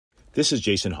This is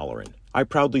Jason Holleran. I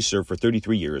proudly served for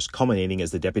 33 years, culminating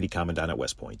as the Deputy Commandant at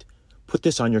West Point. Put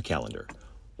this on your calendar.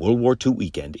 World War II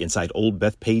weekend inside Old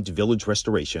Bethpage Village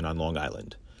Restoration on Long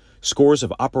Island. Scores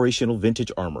of operational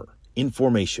vintage armor. In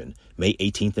formation, May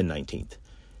 18th and 19th.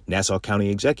 Nassau County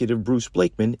Executive Bruce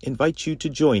Blakeman invites you to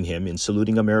join him in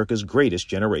saluting America's greatest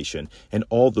generation and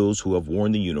all those who have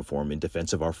worn the uniform in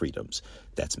defense of our freedoms.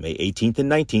 That's May 18th and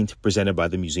 19th, presented by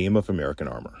the Museum of American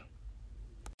Armor.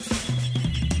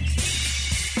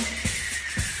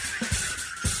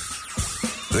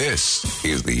 This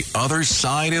is The Other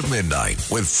Side of Midnight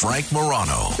with Frank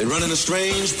Morano. They're running a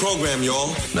strange program,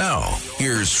 y'all. Now,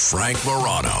 here's Frank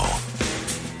Morano.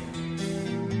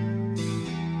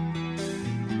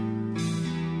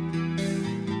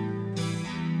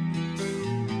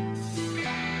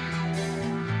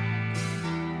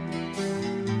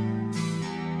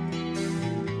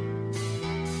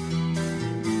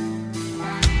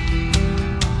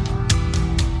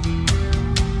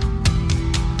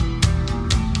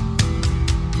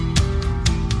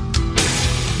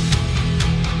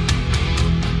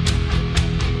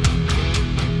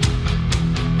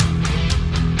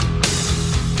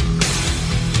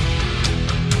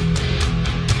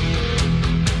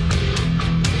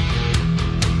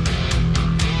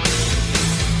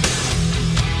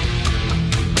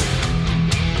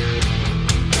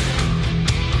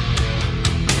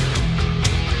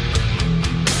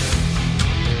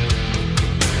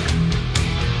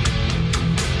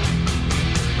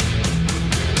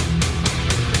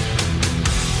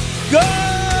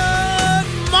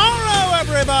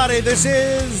 This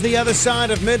is The Other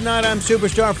Side of Midnight. I'm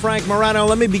Superstar Frank Morano.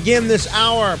 Let me begin this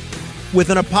hour with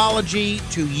an apology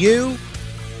to you.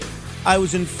 I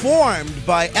was informed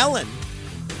by Ellen,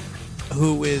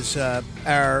 who is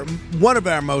one of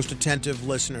our most attentive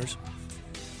listeners,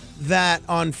 that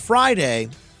on Friday,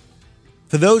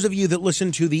 for those of you that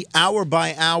listen to the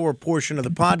hour-by-hour portion of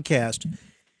the podcast,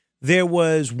 there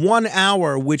was 1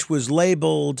 hour which was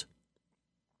labeled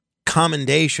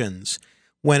commendations,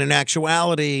 when in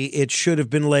actuality, it should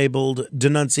have been labeled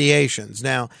denunciations.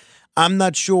 Now, I'm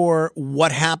not sure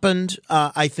what happened.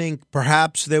 I think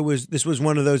perhaps this was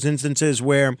one of those instances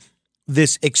where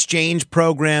this exchange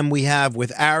program we have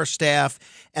with our staff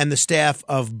and the staff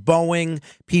of Boeing,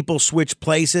 people switched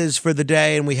places for the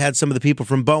day, and we had some of the people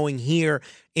from Boeing here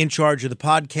in charge of the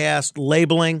podcast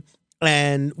labeling,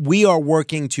 and we are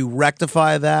working to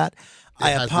rectify that.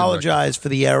 I apologize for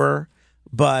the error.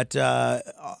 But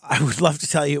I would love to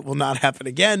tell you it will not happen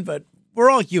again, but we're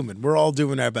all human. We're all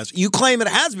doing our best. You claim it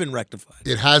has been rectified.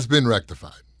 It has been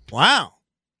rectified. Wow.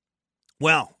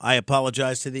 Well, I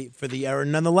apologize for the error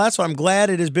nonetheless. I'm glad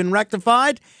it has been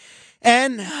rectified.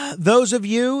 And those of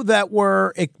you that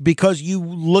were, because you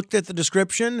looked at the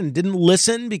description and didn't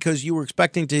listen because you were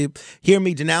expecting to hear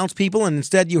me denounce people and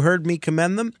instead you heard me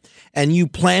commend them, and you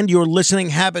planned your listening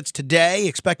habits today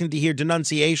expecting to hear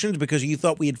denunciations because you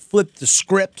thought we had flipped the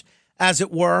script, as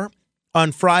it were,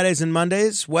 on Fridays and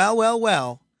Mondays,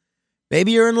 well.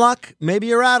 Maybe you're in luck. Maybe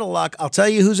you're out of luck. I'll tell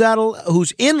you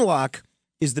who's in luck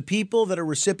is the people that are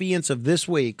recipients of this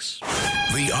week's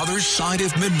The Other Side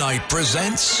of Midnight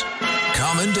presents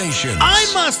Commendations.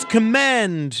 I must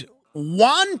commend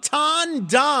Wonton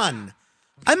Don.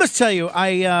 I must tell you,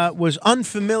 I was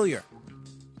unfamiliar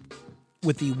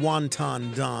with the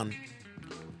Wonton Don.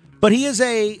 But he is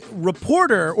a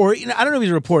reporter, or I don't know if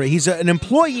he's a reporter. He's an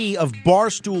employee of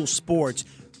Barstool Sports.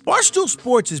 Barstool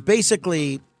Sports is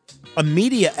basically a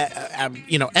media,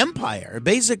 empire.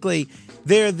 Basically,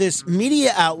 they're this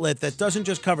media outlet that doesn't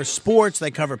just cover sports.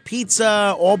 They cover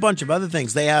pizza, all bunch of other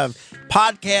things. They have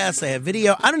podcasts. They have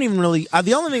video. I don't even really –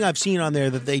 the only thing I've seen on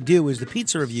there that they do is the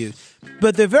pizza reviews.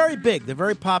 But they're very big. They're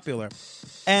very popular.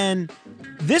 And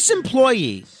this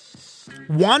employee,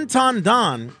 Wonton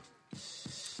Don,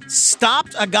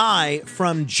 stopped a guy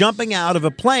from jumping out of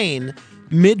a plane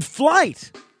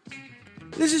mid-flight.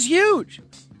 This is huge.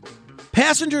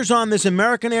 Passengers on this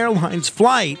American Airlines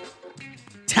flight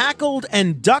tackled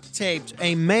and duct taped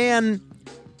a man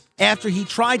after he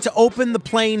tried to open the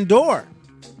plane door,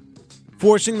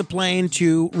 forcing the plane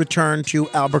to return to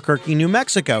Albuquerque, New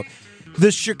Mexico.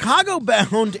 The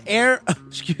Chicago-bound air...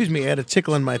 Excuse me, I had a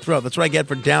tickle in my throat. That's what I get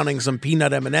for downing some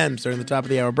peanut M&Ms during the top of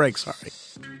the hour break. Sorry.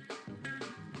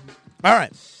 All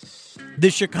right. The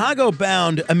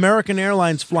Chicago-bound American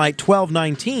Airlines Flight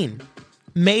 1219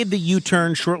 made the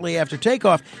U-turn shortly after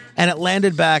takeoff, and it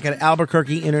landed back at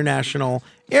Albuquerque International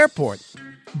Airport.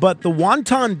 But the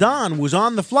Wonton Don was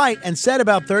on the flight and said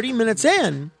about 30 minutes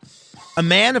in, a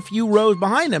man a few rows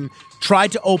behind him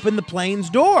tried to open the plane's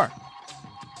door.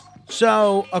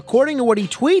 So, according to what he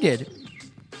tweeted,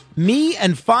 Me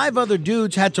and 5 other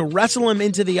dudes had to wrestle him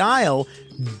into the aisle,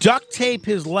 duct tape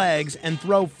his legs, and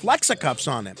throw flexicuffs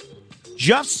on him.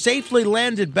 Just safely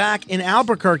landed back in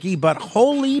Albuquerque, but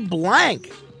holy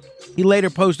blank. He later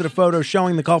posted a photo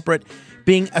showing the culprit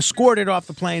being escorted off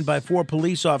the plane by 4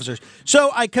 police officers.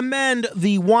 So I commend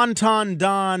the Wonton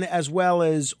Don as well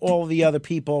as all the other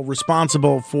people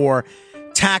responsible for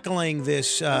tackling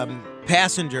this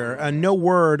passenger. No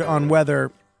word on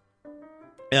whether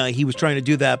he was trying to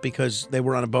do that because they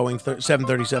were on a Boeing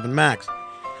 737 MAX.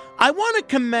 I want to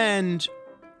commend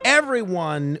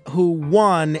everyone who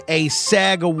won a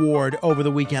SAG award over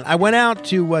the weekend. I went out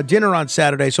to dinner on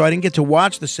Saturday, so I didn't get to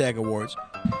watch the SAG awards.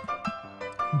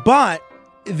 But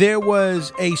there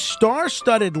was a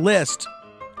star-studded list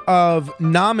of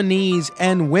nominees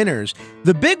and winners.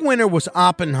 The big winner was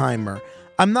Oppenheimer.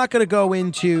 I'm not going to go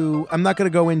into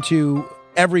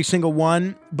every single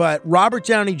one, but Robert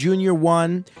Downey Jr.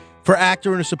 won for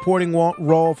actor in a supporting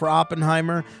role for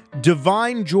Oppenheimer.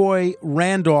 Divine Joy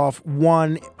Randolph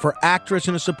won for actress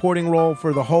in a supporting role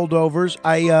for The Holdovers.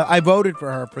 I voted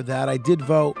for her for that. I did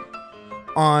vote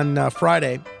on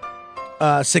Friday.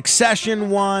 Succession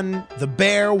won. The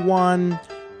Bear won.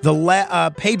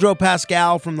 Pedro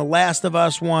Pascal from The Last of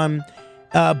Us won.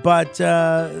 But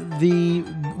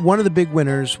one of the big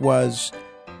winners was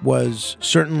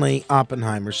certainly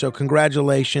Oppenheimer. So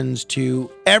congratulations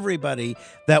to everybody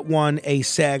that won a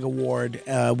SAG award,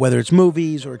 whether it's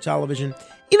movies or television.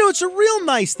 You know, it's a real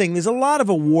nice thing. There's a lot of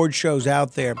award shows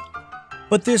out there,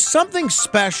 but there's something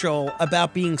special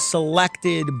about being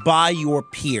selected by your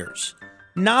peers.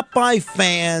 Not by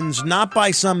fans, not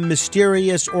by some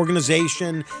mysterious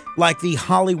organization like the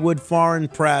Hollywood Foreign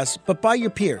Press, but by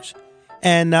your peers.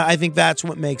 And I think that's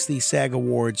what makes these SAG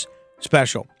awards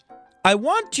special. I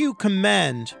want to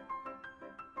commend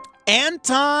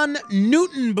Anton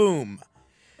Newtonboom.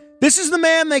 This is the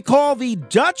man they call the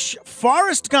Dutch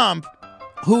Forrest Gump,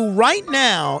 who right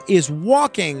now is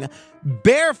walking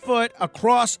barefoot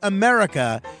across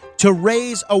America to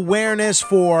raise awareness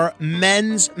for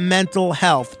men's mental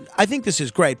health. I think this is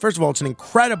great. First of all, it's an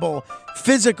incredible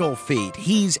physical feat.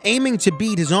 He's aiming to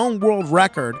beat his own world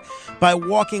record by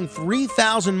walking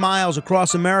 3,000 miles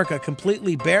across America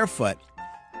completely barefoot.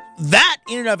 That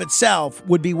in and of itself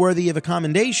would be worthy of a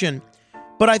commendation.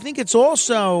 But I think it's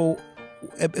also,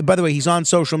 by the way, he's on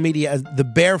social media as the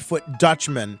Barefoot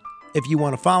Dutchman, if you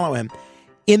want to follow him,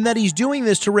 in that he's doing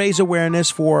this to raise awareness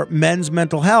for men's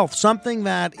mental health, something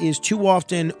that is too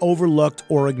often overlooked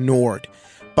or ignored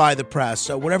by the press.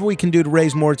 So whatever we can do to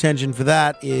raise more attention for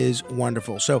that is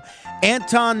wonderful. So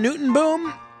Anton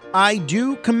Newtonboom, I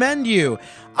do commend you.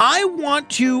 I want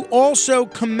to also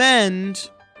commend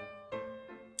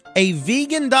a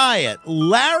vegan diet.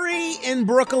 Larry in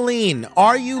Brooklyn,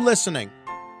 are you listening?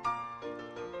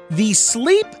 The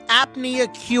sleep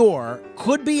apnea cure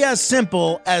could be as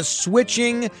simple as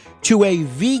switching to a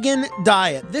vegan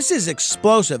diet. This is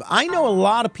explosive. I know a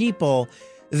lot of people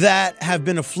that have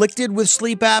been afflicted with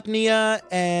sleep apnea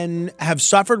and have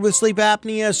suffered with sleep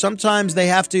apnea. Sometimes they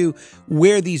have to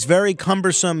wear these very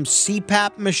cumbersome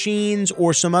CPAP machines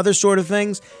or some other sort of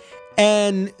things.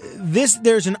 And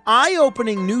there's an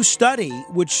eye-opening new study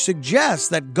which suggests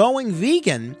that going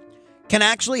vegan can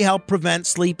actually help prevent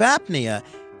sleep apnea.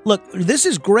 Look, this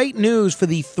is great news for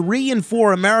the 3 in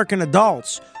 4 American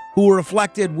adults who are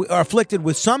afflicted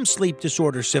with some sleep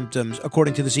disorder symptoms,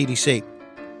 according to the CDC.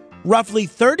 Roughly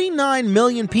 39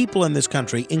 million people in this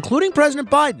country, including President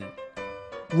Biden,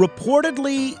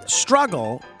 reportedly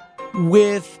struggle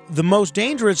with the most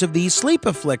dangerous of these sleep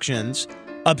afflictions,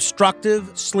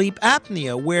 obstructive sleep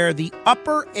apnea, where the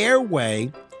upper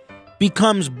airway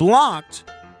becomes blocked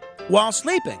while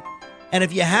sleeping. And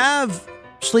if you have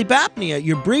sleep apnea,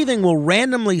 your breathing will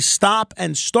randomly stop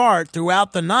and start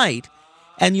throughout the night,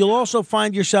 and you'll also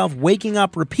find yourself waking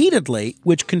up repeatedly,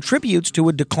 which contributes to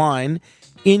a decline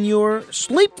in your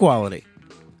sleep quality.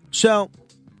 So,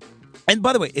 and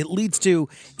by the way, it leads to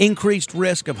increased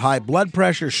risk of high blood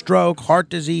pressure, stroke, heart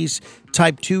disease,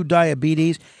 type 2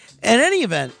 diabetes. In any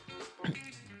event,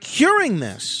 curing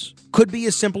this could be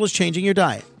as simple as changing your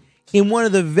diet. In one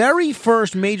of the very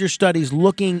first major studies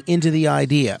looking into the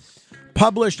idea,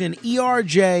 published in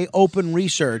ERJ Open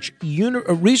Research,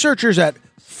 researchers at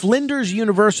Flinders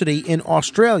University in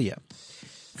Australia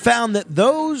found that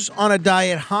those on a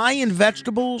diet high in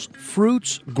vegetables,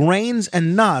 fruits, grains,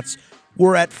 and nuts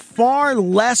were at far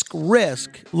less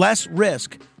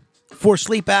risk for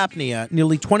sleep apnea,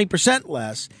 nearly 20%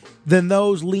 less, than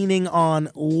those leaning on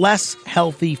less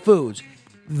healthy foods.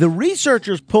 The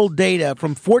researchers pulled data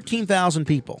from 14,000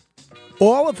 people,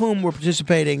 all of whom were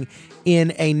participating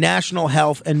in a national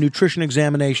health and nutrition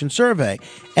examination survey.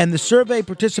 And the survey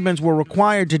participants were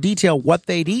required to detail what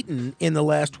they'd eaten in the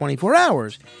last 24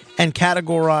 hours and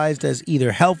categorized as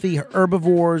either healthy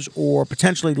herbivores or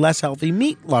potentially less healthy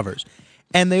meat lovers.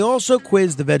 And they also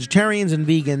quizzed the vegetarians and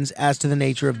vegans as to the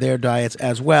nature of their diets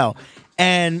as well.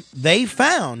 And they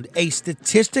found a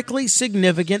statistically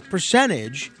significant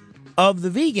percentage of the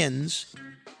vegans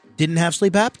didn't have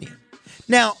sleep apnea.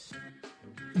 Now,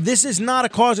 this is not a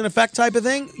cause and effect type of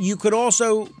thing. You could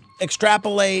also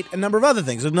extrapolate a number of other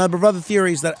things, a number of other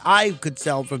theories that I could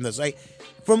tell from this.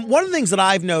 From one of the things that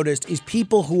I've noticed is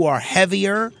people who are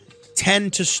heavier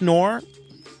tend to snore,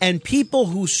 and people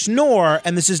who snore,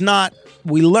 and this is not,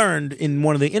 we learned in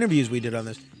one of the interviews we did on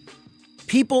this,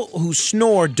 people who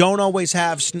snore don't always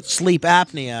have sleep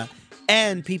apnea,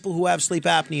 and people who have sleep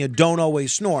apnea don't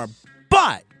always snore.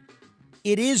 But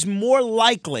it is more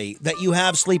likely that you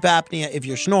have sleep apnea if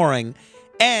you're snoring,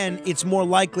 and it's more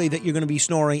likely that you're going to be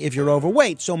snoring if you're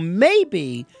overweight. So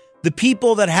maybe the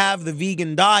people that have the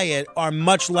vegan diet are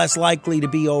much less likely to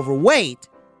be overweight,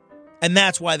 and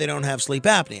that's why they don't have sleep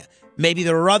apnea. Maybe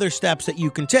there are other steps that you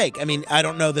can take. I mean, I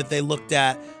don't know that they looked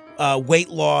at weight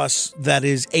loss that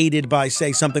is aided by,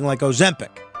 say, something like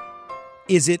Ozempic.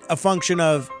 Is it a function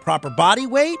of proper body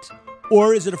weight,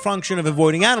 or is it a function of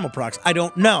avoiding animal products? I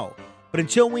don't know. But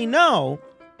until we know,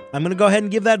 I'm going to go ahead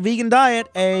and give that vegan diet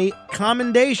a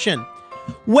commendation.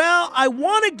 Well, I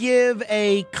want to give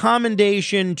a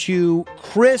commendation to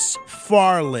Chris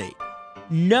Farley.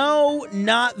 No,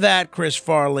 not that Chris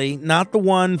Farley, not the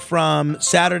one from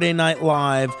Saturday Night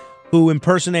Live who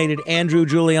impersonated Andrew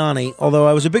Giuliani, although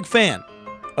I was a big fan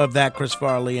of that Chris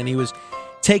Farley, and he was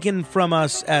taken from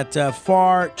us at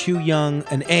far too young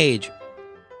an age.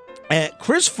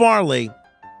 Chris Farley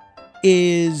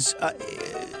is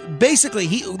basically,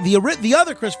 the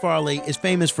other Chris Farley is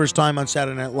famous for his time on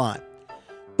Saturday Night Live.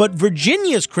 But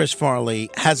Virginia's Chris Farley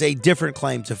has a different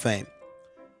claim to fame.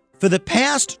 For the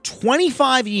past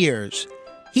 25 years,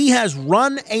 he has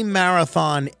run a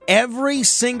marathon every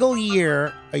single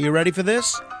year. Are you ready for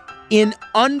this? In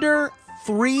under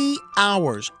 3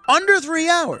 hours. Under 3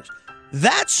 hours.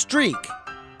 That streak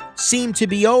seemed to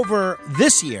be over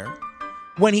this year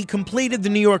when he completed the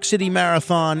New York City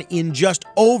Marathon in just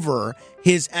over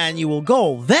his annual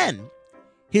goal. Then,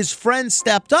 his friends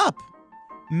stepped up.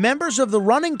 Members of the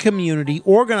running community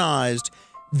organized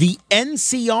the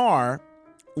NCR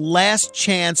Last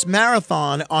Chance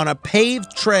Marathon on a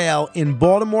paved trail in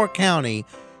Baltimore County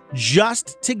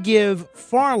just to give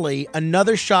Farley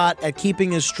another shot at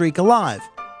keeping his streak alive.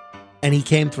 And he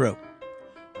came through.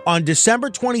 On December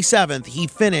 27th, he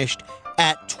finished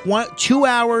at 2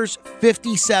 hours,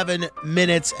 57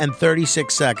 minutes, and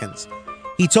 36 seconds.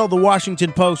 He told the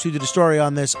Washington Post, who did a story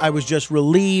on this, "I was just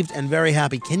relieved and very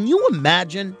happy." Can you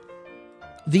imagine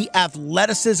the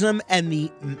athleticism and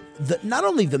the not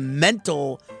only the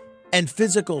mental and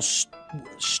physical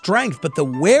strength, but the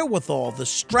wherewithal, the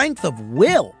strength of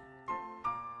will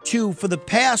to, for the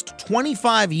past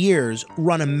 25 years,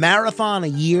 run a marathon a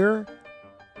year?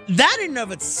 That in and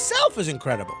of itself is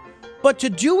incredible. But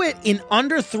to do it in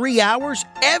under 3 hours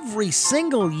every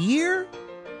single year?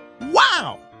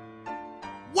 Wow.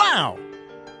 Wow.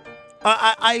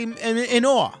 I'm in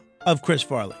awe of Chris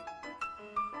Farley.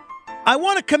 I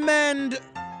want to commend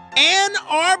Ann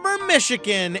Arbor,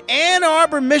 Michigan. Ann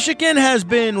Arbor, Michigan has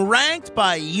been ranked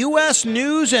by U.S.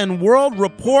 News and World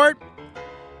Report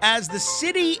as the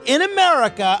city in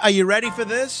America, are you ready for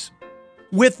this?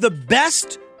 With the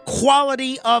best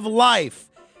quality of life.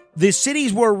 The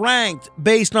cities were ranked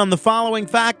based on the following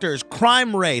factors: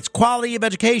 crime rates, quality of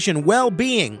education,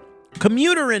 well-being,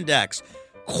 commuter index,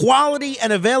 quality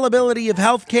and availability of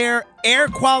health care, air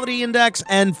quality index,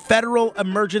 and Federal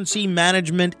Emergency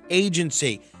Management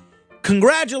Agency.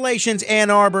 Congratulations, Ann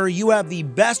Arbor. You have the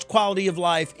best quality of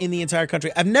life in the entire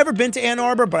country. I've never been to Ann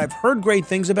Arbor, but I've heard great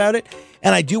things about it,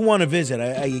 and I do want to visit.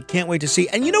 I can't wait to see.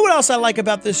 And you know what else I like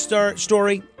about this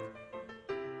story?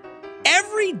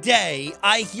 Every day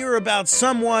I hear about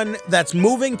someone that's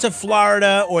moving to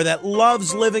Florida or that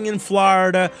loves living in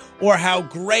Florida or how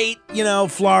great,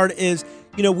 Florida is.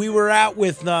 We were out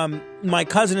with my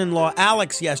cousin-in-law,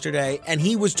 Alex, yesterday, and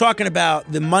he was talking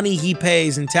about the money he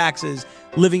pays in taxes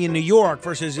living in New York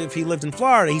versus if he lived in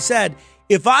Florida. He said,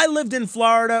 if I lived in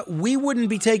Florida, we wouldn't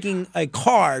be taking a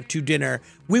car to dinner.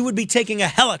 We would be taking a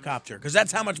helicopter because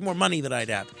that's how much more money that I'd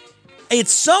have.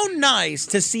 It's so nice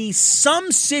to see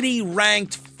some city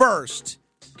ranked first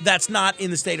that's not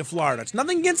in the state of Florida. It's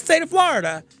nothing against the state of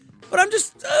Florida, but I'm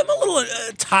a little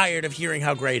tired of hearing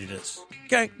how great it is.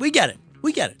 Okay, we get it.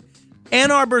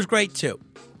 Ann Arbor's great too.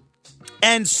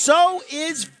 And so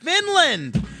is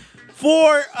Finland.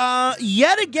 For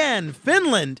yet again,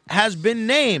 Finland has been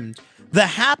named the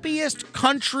happiest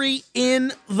country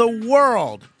in the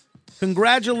world.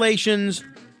 Congratulations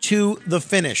to the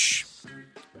Finnish.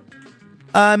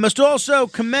 I must also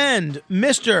commend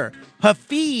Mr.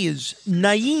 Hafiz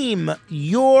Naeem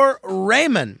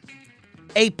Rahman,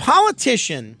 a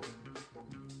politician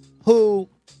who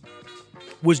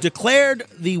was declared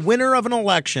the winner of an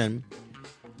election,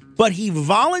 but he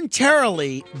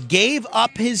voluntarily gave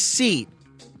up his seat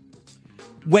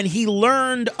when he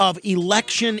learned of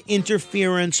election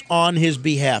interference on his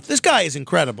behalf. This guy is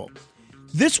incredible.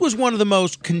 This was one of the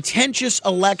most contentious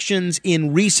elections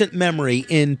in recent memory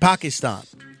in Pakistan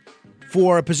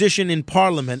for a position in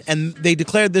parliament, and they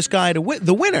declared this guy the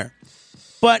winner.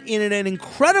 But in an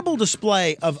incredible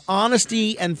display of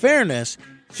honesty and fairness,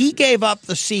 he gave up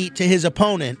the seat to his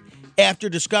opponent after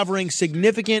discovering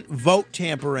significant vote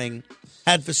tampering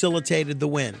had facilitated the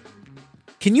win.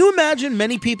 Can you imagine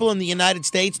many people in the United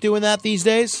States doing that these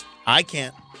days? I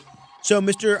can't. So,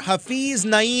 Mr. Hafiz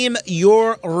Naeem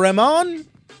Rahman,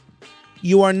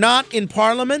 you are not in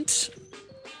Parliament,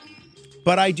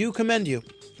 but I do commend you.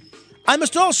 I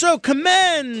must also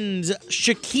commend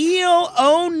Shaquille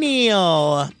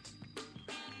O'Neal,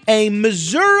 a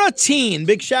Missouri teen.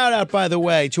 Big shout out, by the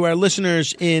way, to our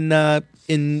listeners in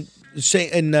St.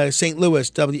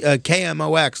 Louis,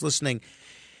 KMOX, listening.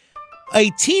 A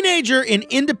teenager in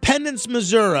Independence,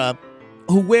 Missouri,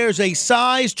 who wears a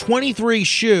size 23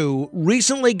 shoe,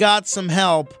 recently got some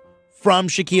help from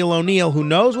Shaquille O'Neal, who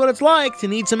knows what it's like to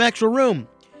need some extra room.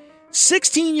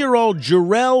 16-year-old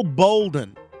Jarrell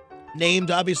Bolden,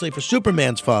 named obviously for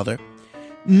Superman's father,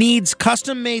 needs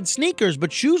custom-made sneakers,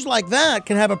 but shoes like that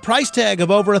can have a price tag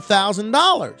of over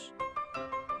 $1,000.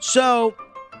 So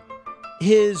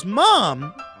his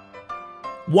mom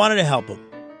wanted to help him.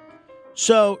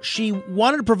 So she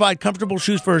wanted to provide comfortable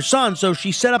shoes for her son, so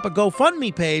she set up a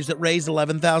GoFundMe page that raised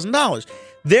 $11,000.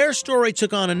 Their story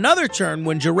took on another turn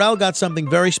when Jarrell got something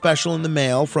very special in the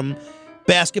mail from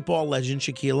basketball legend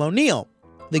Shaquille O'Neal.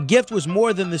 The gift was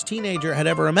more than this teenager had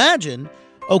ever imagined.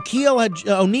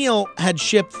 O'Neal had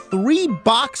shipped 3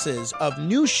 boxes of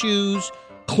new shoes,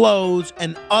 clothes,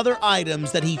 and other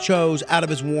items that he chose out of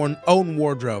his own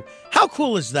wardrobe. How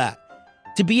cool is that?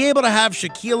 To be able to have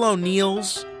Shaquille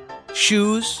O'Neal's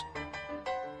shoes?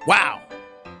 Wow.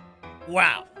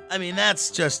 I mean,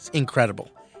 that's just incredible.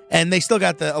 And they still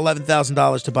got the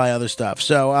 $11,000 to buy other stuff.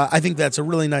 So I think that's a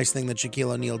really nice thing that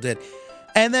Shaquille O'Neal did.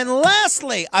 And then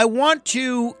lastly, I want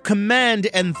to commend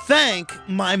and thank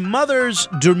my mother's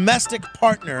domestic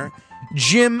partner,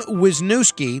 Jim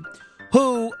Wisniewski,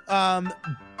 who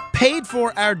paid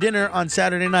for our dinner on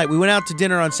Saturday night. We went out to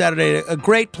dinner on Saturday, a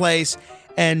great place,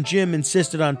 and Jim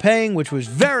insisted on paying, which was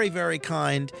very, very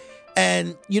kind.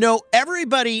 And, you know,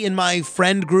 everybody in my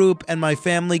friend group and my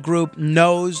family group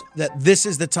knows that this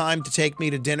is the time to take me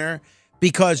to dinner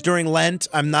because during Lent,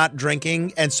 I'm not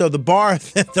drinking. And so the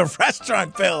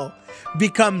restaurant bill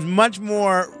becomes much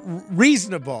more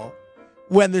reasonable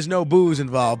when there's no booze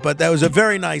involved. But that was a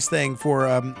very nice thing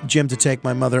for Jim to take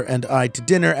my mother and I to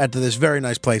dinner at this very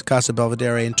nice place, Casa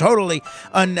Belvedere, and totally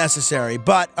unnecessary,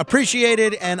 but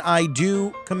appreciated, and I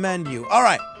do commend you. All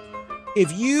right.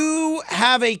 If you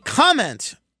have a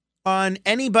comment on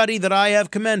anybody that I have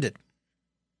commended,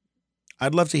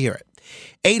 I'd love to hear it.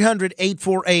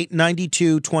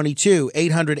 800-848-9222,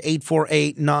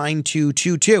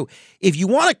 800-848-9222. If you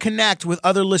want to connect with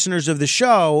other listeners of the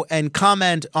show and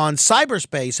comment on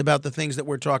cyberspace about the things that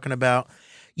we're talking about,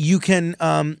 you can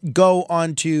go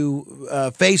onto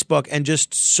Facebook and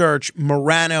just search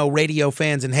Morano Radio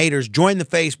Fans and Haters. Join the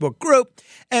Facebook group,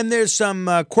 and there's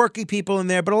some quirky people in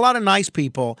there, but a lot of nice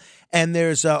people. And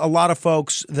there's a lot of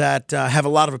folks that have a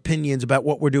lot of opinions about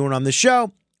what we're doing on the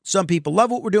show. Some people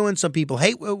love what we're doing. Some people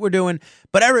hate what we're doing,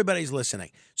 but everybody's listening.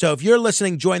 So if you're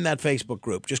listening, join that Facebook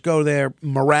group. Just go there,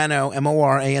 Morano,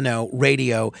 Morano,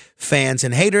 Radio Fans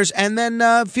and Haters, and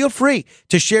then feel free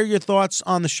to share your thoughts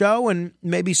on the show, and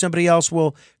maybe somebody else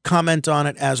will comment on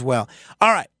it as well.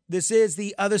 All right, this is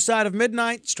The Other Side of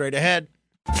Midnight. Straight ahead.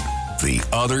 The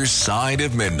Other Side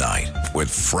of Midnight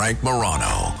with Frank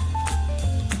Morano.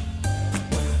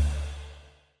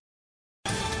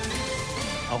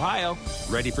 Ohio,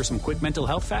 ready for some quick mental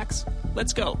health facts?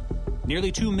 Let's go.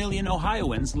 Nearly 2 million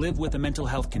Ohioans live with a mental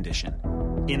health condition.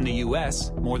 In the U.S.,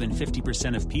 more than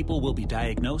 50% of people will be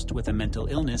diagnosed with a mental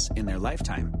illness in their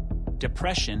lifetime.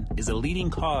 Depression is a leading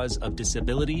cause of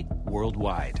disability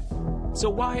worldwide.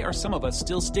 So why are some of us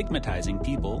still stigmatizing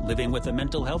people living with a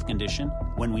mental health condition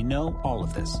when we know all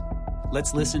of this?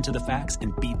 Let's listen to the facts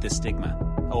and beat the stigma.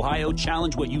 Ohio,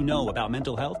 challenge what you know about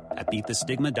mental health at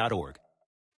beatthestigma.org.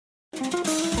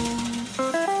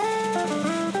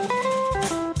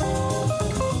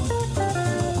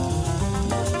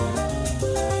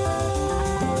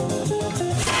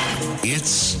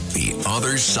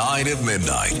 Other Side of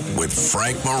Midnight with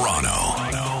Frank Morano.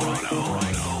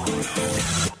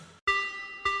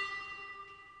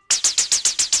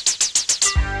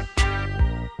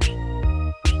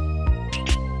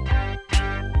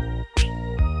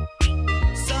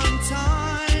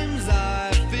 Sometimes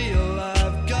I feel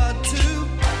I've got to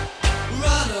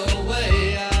run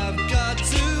away. I've got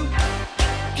to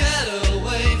get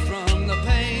away from the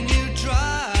pain you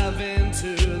drive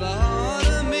into the heart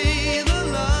of me. The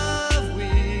love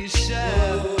we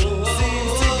share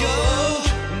seems to go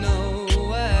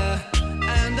nowhere,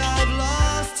 and I've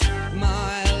lost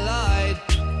my light.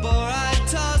 For I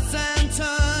toss and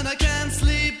turn, I can't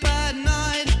sleep at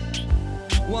night.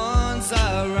 Once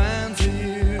I ran to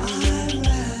you,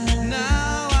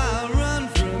 now I run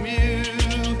from you.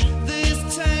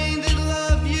 This tainted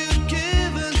love you've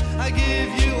given, I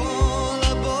give you all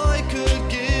a boy could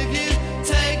give you.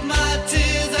 Take my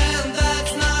tears and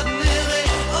that's not nearly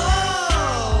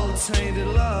all. Tainted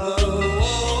love,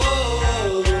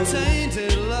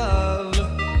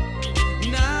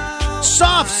 now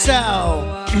Soft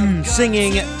Cell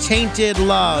singing Tainted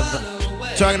Love.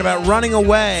 Talking about running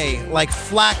away like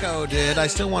Flacco did. I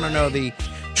still want to know the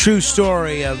true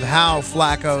story of how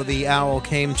Flacco the owl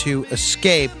came to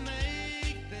escape.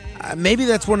 Maybe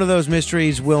that's one of those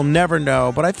mysteries we'll never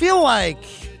know, but I feel like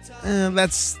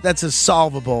that's a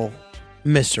solvable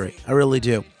mystery. I really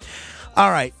do.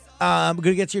 All right. I'm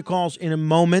going to get to your calls in a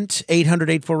moment.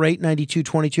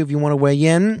 800-848-9222 if you want to weigh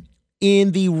in.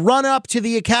 In the run-up to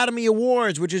the Academy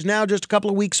Awards, which is now just a couple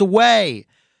of weeks away,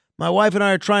 my wife and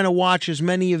I are trying to watch as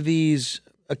many of these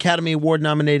Academy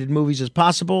Award-nominated movies as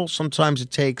possible. Sometimes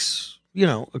it takes,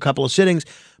 a couple of sittings.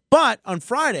 But on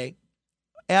Friday,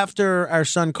 after our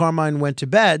son Carmine went to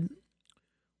bed,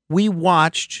 we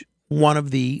watched one of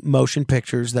the motion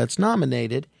pictures that's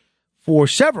nominated for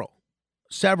several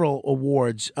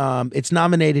awards. It's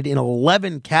nominated in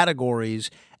 11 categories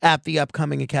at the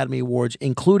upcoming Academy Awards,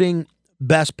 including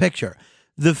Best Picture.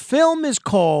 The film is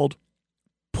called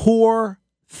Poor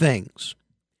Things.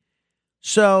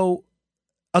 So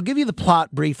I'll give you the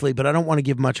plot briefly, but I don't want to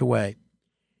give much away.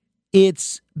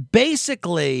 It's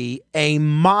basically a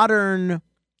modern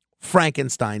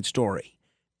Frankenstein story.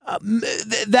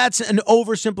 That's an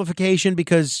oversimplification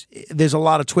because there's a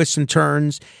lot of twists and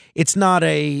turns. It's not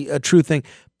a true thing.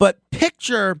 But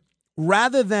picture,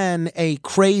 rather than an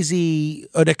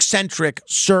eccentric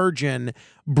surgeon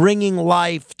bringing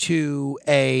life to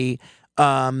a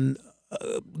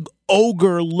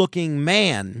ogre-looking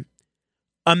man,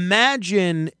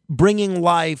 imagine bringing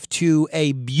life to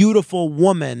a beautiful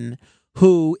woman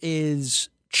who is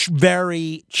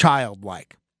very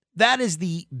childlike. That is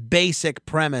the basic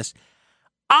premise.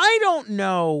 I don't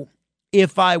know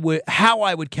how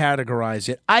I would categorize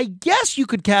it. I guess you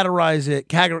could categorize it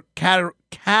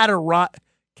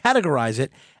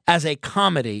as a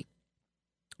comedy,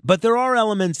 but there are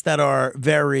elements that are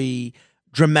very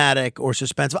dramatic or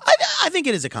suspenseful. I think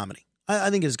it is a comedy. I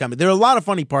think it is a comedy. There are a lot of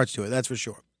funny parts to it, that's for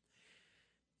sure.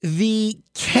 The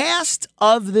cast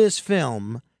of this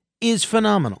film is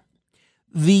phenomenal.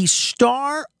 The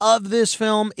star of this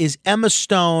film is Emma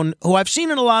Stone, who I've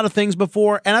seen in a lot of things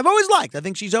before, and I've always liked. I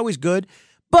think she's always good.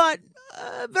 But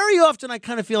very often I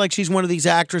kind of feel like she's one of these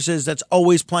actresses that's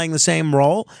always playing the same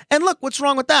role. And look, what's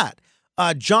wrong with that?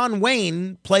 John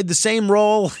Wayne played the same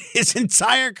role his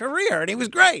entire career, and he was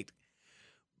great.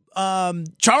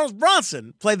 Charles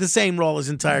Bronson played the same role his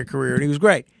entire career, and he was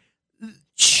great.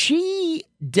 She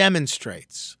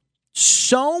demonstrates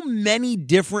so many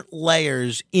different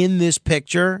layers in this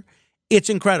picture. It's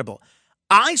incredible.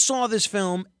 I saw this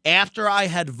film after I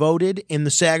had voted in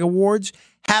the SAG Awards.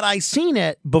 Had I seen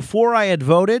it before I had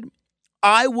voted,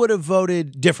 I would have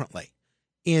voted differently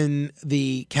in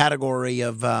the category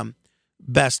of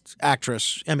Best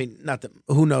Actress. I mean, not that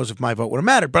who knows if my vote would have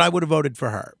mattered, but I would have voted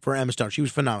for her, for Emma Stone. She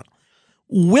was phenomenal.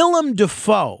 Willem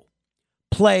Dafoe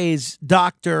plays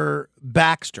Dr.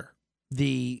 Baxter,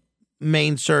 the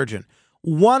main surgeon.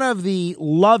 One of the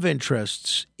love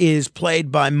interests is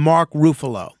played by Mark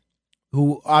Ruffalo,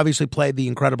 who obviously played the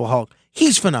Incredible Hulk.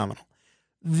 He's phenomenal.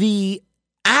 The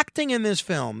acting in this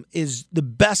film is the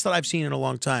best that I've seen in a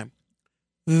long time.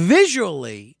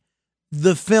 Visually,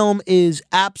 the film is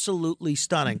absolutely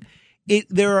stunning.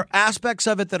 There are aspects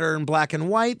of it that are in black and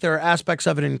white. There are aspects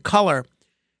of it in color.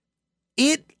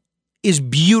 It is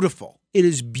beautiful. It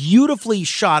is beautifully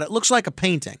shot. It looks like a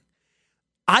painting.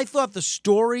 I thought the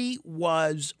story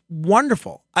was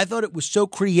wonderful. I thought it was so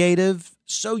creative,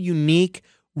 so unique,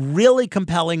 really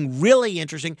compelling, really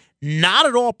interesting, not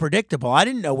at all predictable. I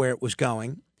didn't know where it was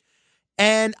going.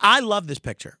 And I love this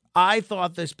picture. I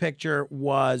thought this picture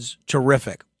was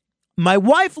terrific. My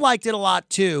wife liked it a lot,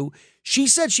 too. She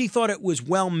said she thought it was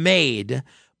well made,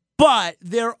 but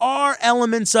there are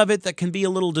elements of it that can be a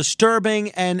little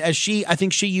disturbing, and I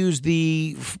think she used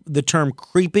the term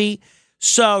creepy.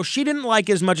 So she didn't like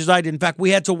it as much as I did. In fact,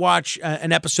 we had to watch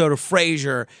an episode of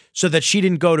Frasier so that she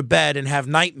didn't go to bed and have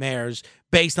nightmares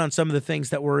based on some of the things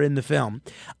that were in the film.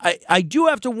 I do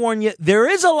have to warn you, there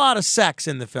is a lot of sex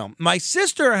in the film. My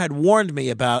sister had warned me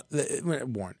about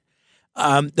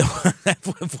I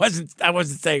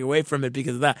wasn't staying away from it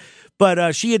because of that.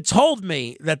 But she had told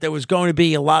me that there was going to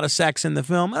be a lot of sex in the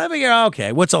film. And I figured,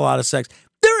 okay, what's a lot of sex?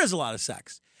 There is a lot of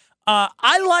sex.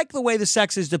 I like the way the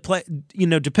sex is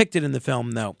depicted in the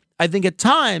film, though. I think at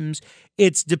times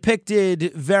it's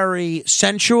depicted very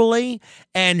sensually,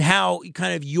 and how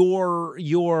kind of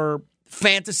your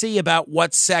fantasy about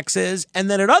what sex is. And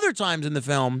then at other times in the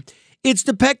film, it's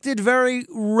depicted very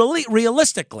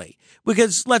realistically.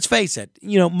 Because let's face it,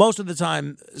 most of the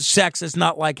time, sex is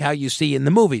not like how you see in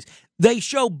the movies. They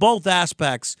show both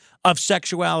aspects of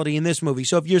sexuality in this movie.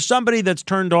 So if you're somebody that's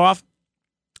turned off,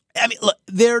 I mean, look,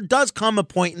 there does come a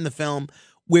point in the film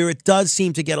where it does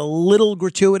seem to get a little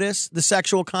gratuitous, the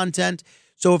sexual content.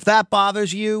 So if that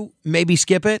bothers you, maybe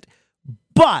skip it.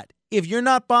 But if you're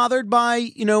not bothered by,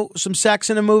 some sex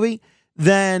in a movie,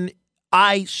 then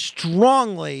I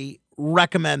strongly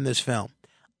recommend this film.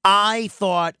 I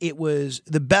thought it was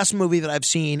the best movie that I've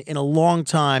seen in a long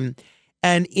time.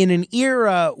 And in an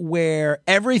era where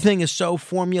everything is so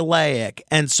formulaic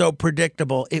and so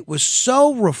predictable, it was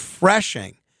so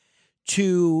refreshing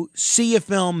to see a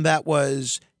film that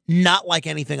was not like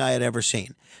anything I had ever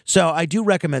seen. So I do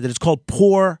recommend it. It's called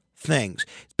Poor Things.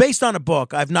 It's based on a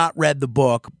book. I've not read the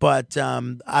book, but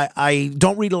I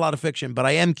don't read a lot of fiction, but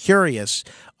I am curious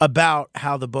about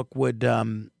how the book would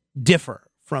differ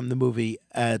from the movie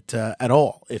at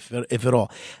all, if at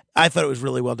all. I thought it was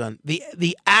really well done.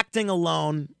 The acting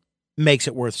alone makes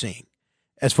it worth seeing,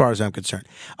 as far as I'm concerned.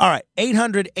 All right,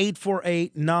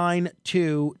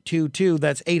 800-848-9222.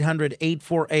 That's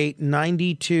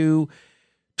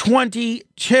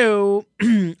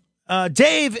 800-848-9222.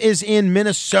 Dave is in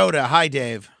Minnesota. Hi,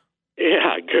 Dave.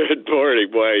 Yeah, good morning,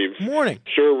 Wave. Morning.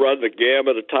 Sure run the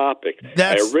gamut of topic.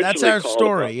 That's our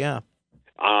story, yeah.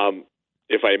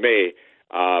 If I may,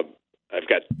 I've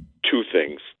got two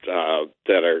things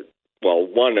that are, well,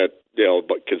 one that,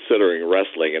 but considering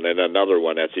wrestling, and then another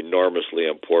one that's enormously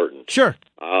important. Sure.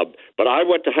 But I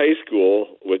went to high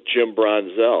school with Jim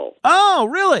Bronzell. Oh,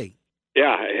 really?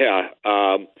 Yeah.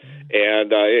 And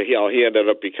he ended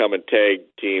up becoming tag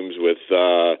teams with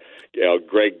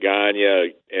Greg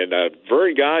Gagne, and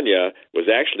Vern Gagne was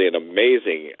actually an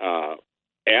amazing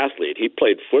athlete. He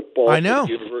played football. I know.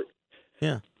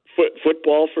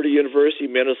 Football for the University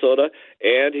of Minnesota,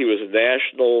 and he was a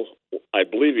national, I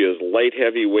believe he was light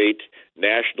heavyweight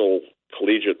national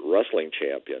collegiate wrestling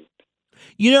champion.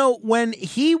 When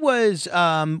he was,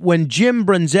 when Jim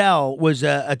Brunzell was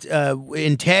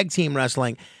in tag team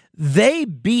wrestling, they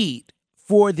beat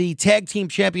for the tag team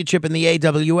championship in the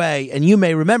AWA, and you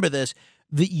may remember this,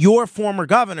 your former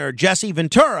governor, Jesse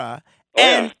Ventura,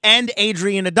 and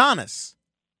Adrian Adonis.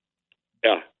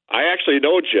 Yeah, I actually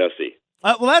know Jesse.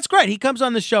 Well, that's great. He comes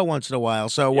on the show once in a while.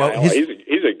 So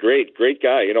he's a great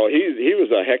guy. He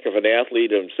was a heck of an athlete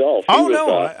himself.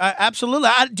 Absolutely.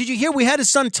 Did you hear we had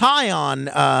his son Ty on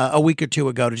a week or two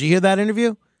ago? Did you hear that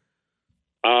interview?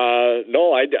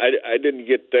 No, I didn't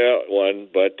get that one,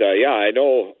 but I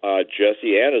know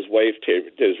Jesse and his wife.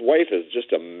 His wife is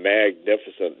just a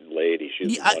magnificent lady.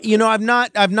 She's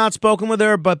I've not spoken with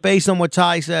her, but based on what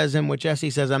Ty says and what Jesse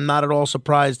says, I'm not at all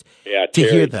surprised to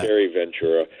hear that. Terry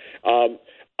Ventura.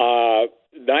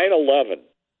 9/11.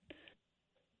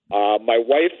 My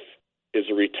wife is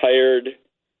a retired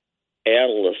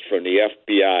analyst from the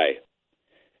FBI.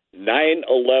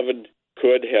 9/11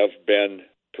 could have been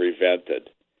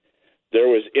prevented. There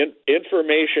was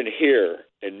information here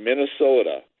in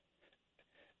Minnesota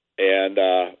and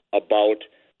about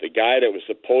the guy that was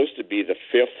supposed to be the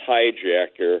fifth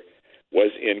hijacker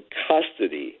was in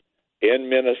custody in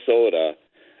Minnesota.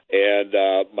 And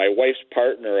my wife's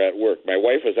partner at work, my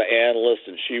wife was an analyst,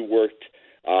 and she worked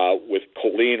with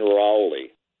Colleen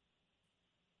Rowley.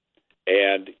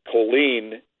 And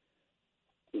Colleen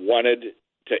wanted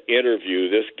to interview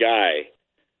this guy,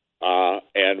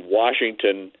 and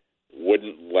Washington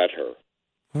wouldn't let her.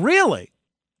 Really?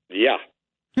 Yeah.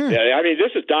 Yeah. I mean,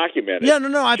 this is documented. Yeah,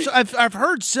 no. I've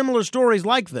heard similar stories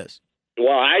like this.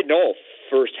 Well, I know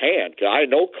firsthand, because I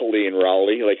know Colleen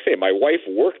Rowley. Like I say, my wife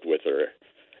worked with her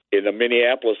in the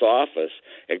Minneapolis office,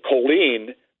 and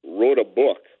Colleen wrote a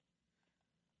book.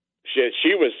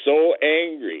 She was so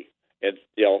angry, and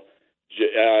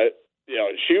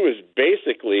she was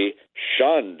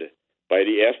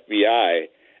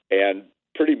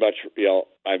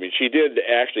she did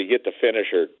actually get to finish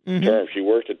her term. She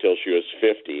worked until she was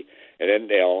 50, and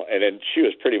then she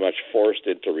was pretty much forced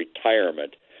into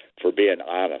retirement for being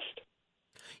honest.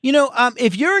 You know,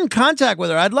 if you're in contact with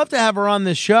her, I'd love to have her on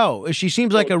this show. She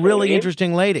seems like a really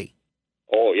interesting lady.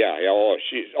 Oh yeah.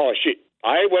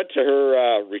 I went to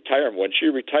her retirement when she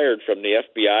retired from the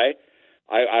FBI.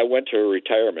 I went to her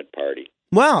retirement party.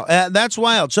 Wow, that's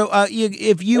wild. So,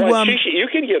 if you you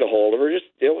can get a hold of her. Just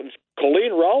it's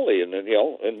Colleen Rowley, in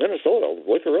Minnesota.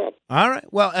 Look her up. All right.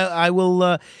 Well, I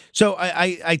will. So,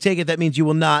 I take it that means you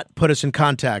will not put us in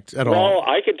contact at all. No,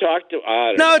 I can talk to.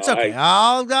 No, it's okay. Okay.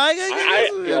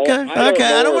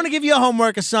 I don't want to give you a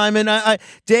homework assignment.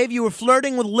 Dave, you were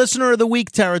flirting with listener of the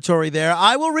week territory there.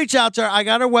 I will reach out to her. I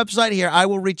got her website here. I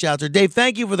will reach out to her. Dave,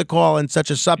 thank you for the call and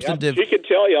such a substantive. She can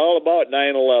tell you all about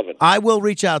 9/11. I will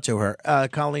reach out to her,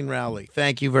 Colleen Rowley.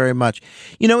 Thank you very much.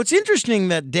 You know, it's interesting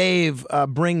that Dave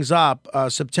brings up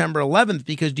September 11th,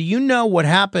 because do you know what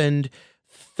happened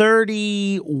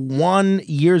 31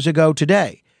 years ago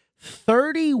today?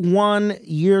 31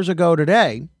 years ago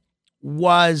today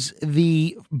was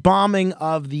the bombing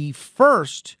of the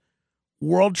first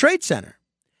World Trade Center.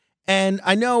 And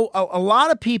I know a lot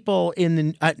of people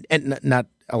not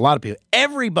a lot of people,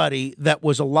 everybody that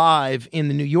was alive in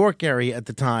the New York area at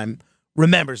the time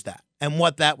remembers that and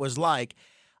what that was like.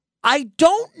 I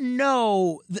don't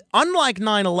know, unlike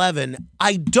 9/11,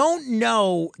 I don't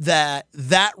know that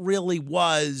really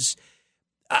was,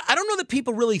 I don't know that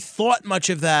people really thought much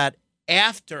of that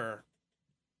after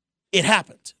it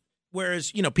happened.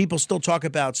 Whereas, you know, people still talk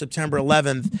about September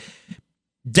 11th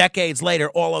decades later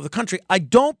all over the country. I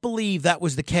don't believe that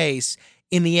was the case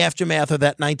in the aftermath of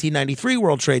that 1993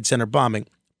 World Trade Center bombing.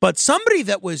 But somebody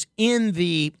that was in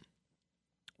the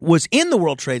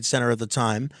World Trade Center at the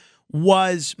time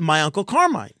was my Uncle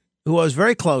Carmine, who I was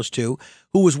very close to,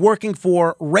 who was working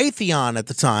for Raytheon at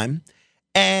the time.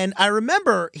 And I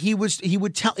remember he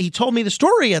told me the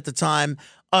story at the time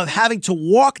of having to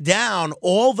walk down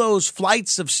all those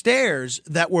flights of stairs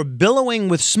that were billowing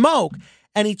with smoke.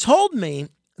 And he told me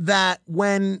that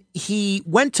when he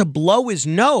went to blow his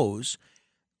nose,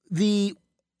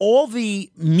 all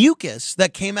the mucus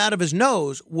that came out of his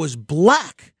nose was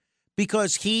black,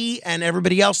 because he and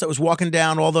everybody else that was walking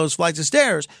down all those flights of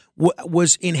stairs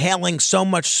was inhaling so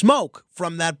much smoke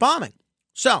from that bombing.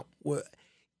 So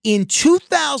in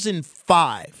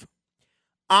 2005,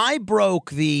 I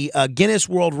broke the Guinness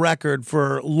World Record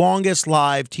for longest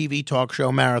live TV talk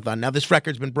show marathon. Now, this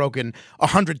record's been broken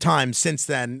 100 times since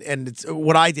then, and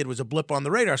what I did was a blip on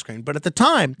the radar screen. But at the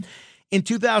time, in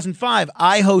 2005,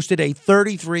 I hosted a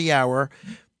 33-hour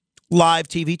live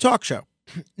TV talk show.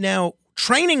 Now,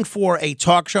 training for a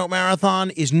talk show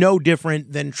marathon is no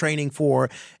different than training for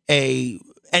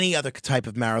any other type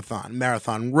of marathon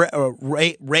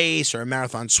race or a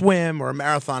marathon swim or a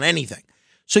marathon anything.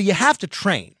 So you have to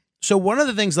train. So one of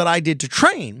the things that I did to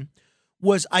train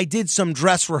was I did some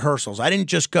dress rehearsals. I didn't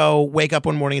just go wake up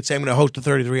one morning and say, I'm going to host a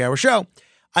 33-hour show.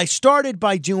 I started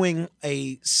by doing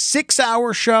a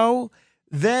 6-hour show.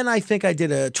 Then I think I did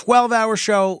a 12-hour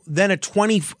show, then a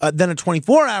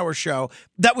 24-hour show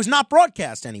that was not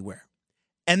broadcast anywhere.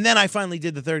 And then I finally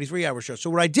did the 33-hour show. So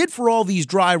what I did for all these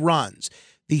dry runs,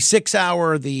 the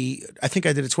 6-hour, I think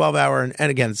I did a 12-hour,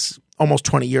 and again, it's almost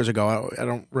 20 years ago. I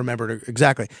don't remember it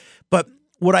exactly. But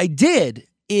what I did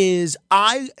is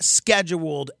I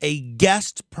scheduled a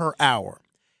guest per hour.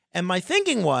 And my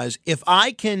thinking was, if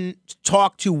I can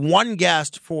talk to one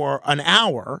guest for an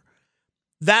hour,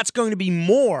 that's going to be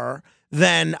more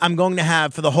than I'm going to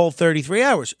have for the whole 33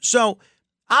 hours. So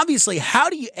obviously,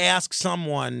 how do you ask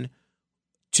someone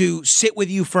to sit with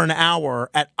you for an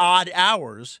hour at odd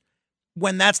hours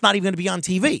when that's not even going to be on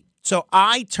TV? So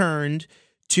I turned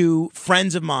to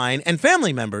friends of mine and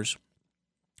family members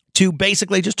to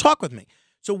basically just talk with me.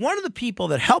 So one of the people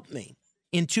that helped me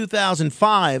in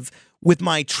 2005 with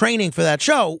my training for that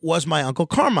show was my Uncle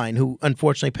Carmine, who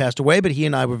unfortunately passed away, but he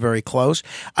and I were very close.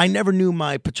 I never knew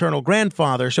my paternal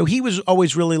grandfather, so he was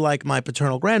always really like my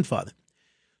paternal grandfather.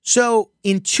 So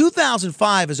in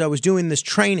 2005, as I was doing this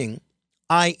training,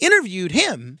 I interviewed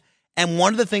him, and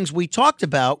one of the things we talked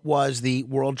about was the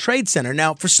World Trade Center.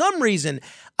 Now, for some reason,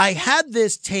 I had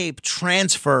this tape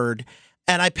transferred,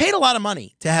 and I paid a lot of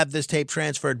money to have this tape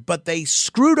transferred, but they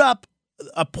screwed up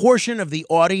a portion of the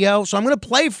audio. So I'm going to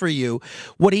play for you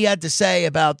what he had to say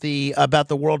about the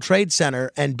World Trade Center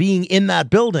and being in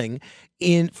that building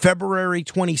in February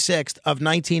 26th of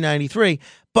 1993.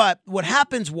 But what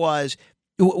happens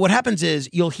is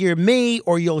you'll hear me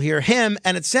or you'll hear him,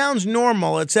 and it sounds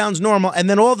normal. And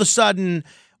then all of a sudden,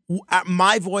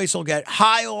 my voice will get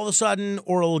high all of a sudden,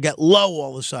 or it'll get low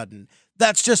all of a sudden.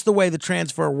 That's just the way the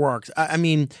transfer works. I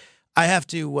mean, I have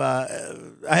to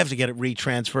get it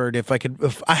retransferred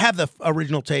if I have the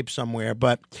original tape somewhere,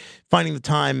 but finding the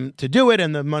time to do it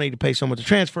and the money to pay someone to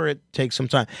transfer it takes some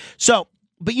time. So,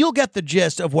 but you'll get the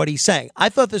gist of what he's saying. I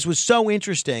thought this was so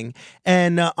interesting,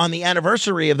 and on the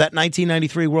anniversary of that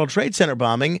 1993 World Trade Center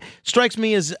bombing, strikes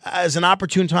me as an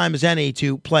opportune time as any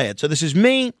to play it. So this is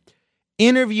me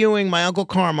interviewing my Uncle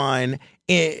Carmine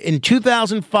in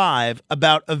 2005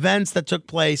 about events that took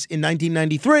place in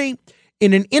 1993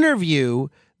 in an interview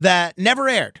that never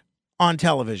aired on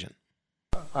television.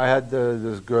 I had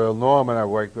this girl, Norman, that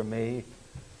worked with me,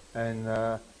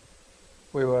 and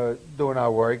we were doing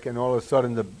our work, and all of a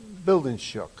sudden the building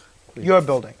shook. Your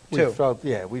building, too?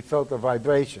 We felt a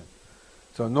vibration.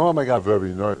 So Norma got very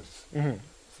nervous. Mm-hmm.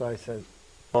 So I said,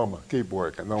 Norma, keep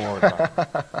working, don't worry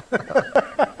about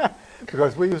it.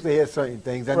 Because we used to hear certain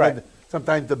things, and then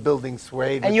sometimes the building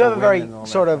swayed. And you have a very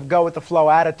sort of go-with-the-flow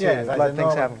attitude, let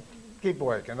things happen. Keep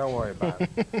working, don't worry about it.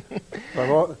 Then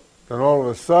all of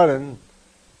a sudden,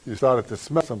 you started to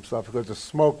smell some stuff because the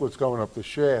smoke was going up the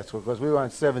shafts, because we were on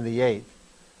 78th,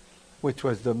 which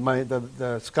was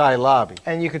the Sky Lobby.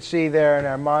 And you could see there in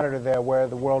our monitor there where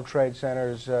the World Trade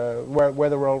Centers, where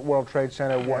the World Trade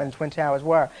Center and Twin Towers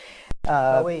were.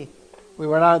 We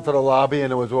went out into the lobby,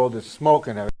 and there was all this smoke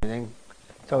and everything.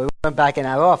 So we went back in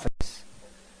our office,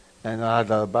 and I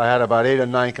had about 8 or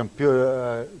 9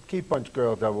 computer key punch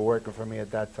girls that were working for me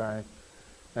at that time,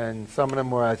 and some of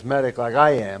them were asthmatic like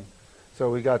I am. So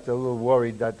we got a little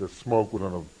worried that the smoke was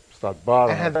going to start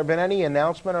bothering. And had there been any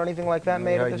announcement or anything like that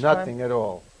made at this time? Nothing at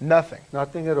all. Nothing?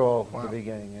 Nothing at all at the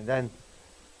beginning. And then,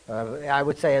 I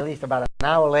would say at least about an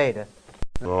hour later,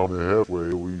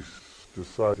 halfway, we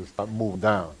decided to start moving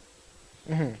down.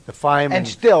 Mm-hmm. The firemen... And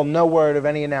still no word of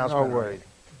any announcement? No word.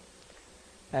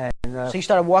 And, so you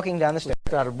started walking down the stairs? We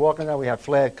started walking down. We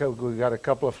got a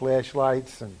couple of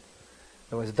flashlights, and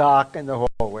it was dark in the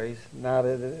hallways. Now,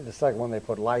 the second one, they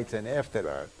put lights in after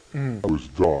that. It was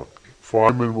dark.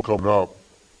 Firemen were coming up.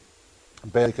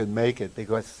 Barely could make it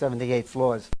because 78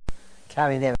 floors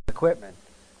carrying their equipment.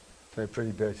 They're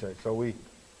pretty big. So we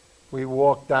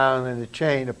walked down in the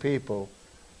chain of people,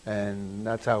 and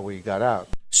that's how we got out.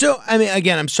 So, I mean,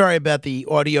 again, I'm sorry about the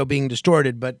audio being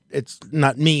distorted, but it's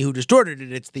not me who distorted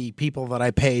it. It's the people that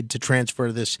I paid to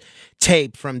transfer this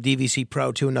tape from DVC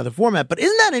Pro to another format. But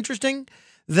isn't that interesting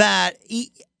that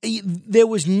there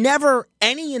was never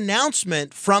any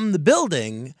announcement from the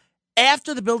building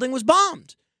after the building was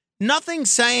bombed? Nothing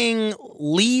saying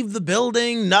leave the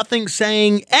building, nothing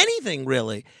saying anything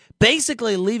really.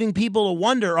 Basically leaving people to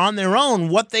wonder on their own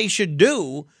what they should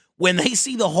do when they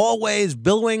see the hallways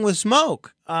billowing with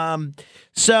smoke.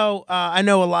 So I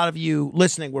know a lot of you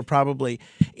listening were probably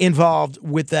involved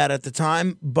with that at the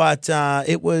time, but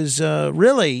it was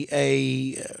really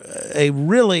a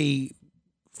really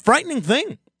frightening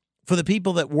thing for the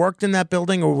people that worked in that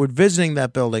building or were visiting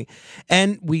that building.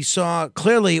 And we saw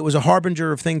clearly it was a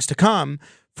harbinger of things to come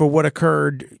for what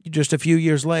occurred just a few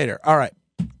years later. All right.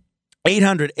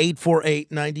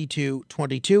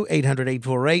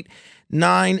 800-848-9222,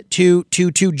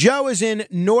 800-848-9222. Joe is in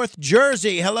North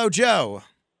Jersey. Hello, Joe.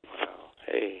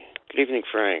 Hey, good evening,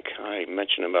 Frank. I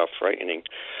mentioned about frightening.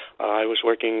 I was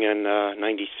working in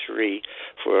 93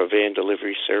 for a van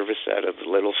delivery service out of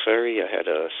Little Ferry. I had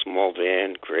a small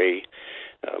van, gray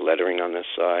lettering on the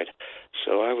side.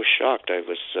 So I was shocked. I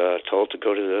was told to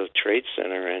go to the Trade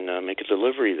Center and make a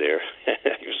delivery there.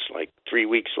 It was like 3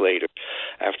 weeks later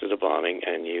after the bombing,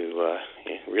 and you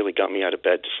really got me out of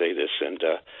bed to say this. And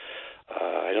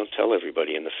I don't tell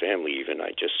everybody in the family even.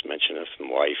 I just mention it to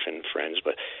my wife and friends.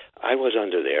 But I was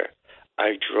under there.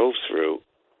 I drove through.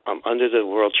 I'm under the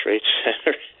World Trade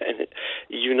Center, and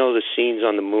you know the scenes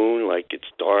on the moon, like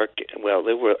it's dark. Well,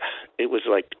 it was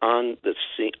like on the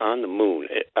moon.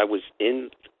 I was in.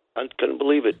 I couldn't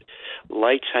believe it.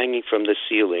 Lights hanging from the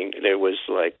ceiling. There was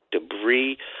like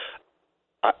debris.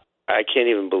 I can't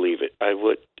even believe it.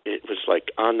 It was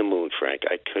like on the moon, Frank.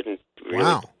 I couldn't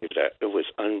really believe that. It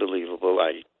was unbelievable.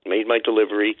 I made my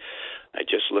delivery. I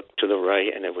just looked to the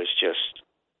right, and it was just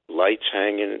lights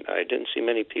hanging. I didn't see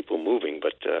many people moving,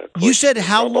 but you said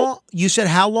how long? You said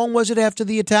how long was it after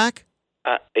the attack?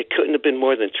 It couldn't have been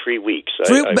more than 3 weeks.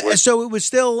 So it was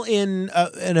still in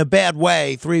a bad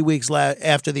way 3 weeks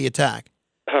after the attack.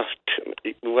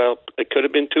 well, it could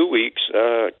have been 2 weeks.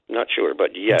 Not sure,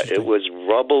 but yeah, it was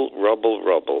rubble.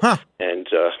 Huh. And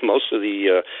most of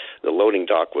the loading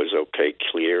dock was okay,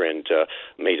 clear, and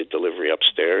made a delivery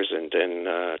upstairs, and then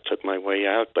took my way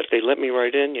out. But they let me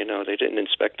right in. They didn't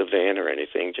inspect the van or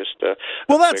anything. Just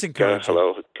well, that's encouraging.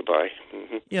 Hello, goodbye.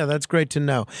 Mm-hmm. Yeah, that's great to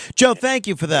know, Joe. Thank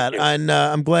you for that, and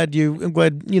I'm glad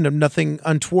nothing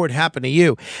untoward happened to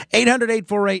you.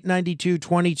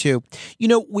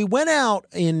 800-848-9222. We went out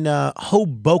in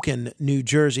Hoboken, New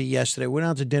Jersey yesterday. We went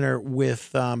out to dinner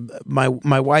with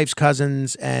my wife's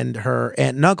cousins and her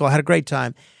aunt and uncle. I had a great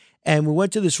time. And we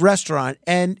went to this restaurant.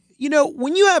 And,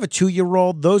 when you have a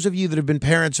 2-year-old, those of you that have been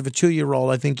parents of a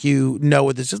 2-year-old, I think you know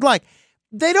what this is like.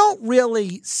 They don't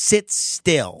really sit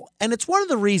still. And it's one of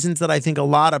the reasons that I think a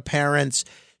lot of parents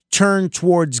turn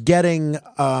towards getting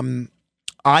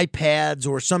iPads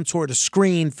or some sort of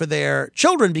screen for their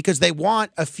children because they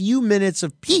want a few minutes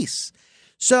of peace.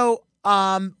 So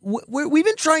we've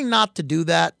been trying not to do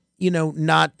that. We don't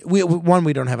have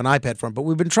an iPad for him, but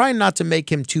we've been trying not to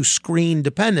make him too screen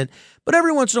dependent. But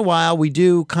every once in a while, we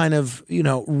do kind of,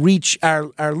 reach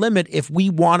our limit if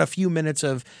we want a few minutes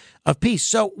of peace.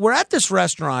 So we're at this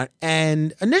restaurant,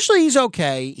 and initially he's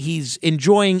okay. He's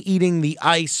enjoying eating the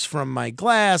ice from my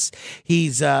glass.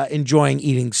 He's enjoying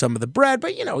eating some of the bread.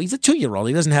 But, he's a 2-year-old.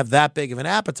 He doesn't have that big of an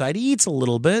appetite. He eats a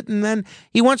little bit, and then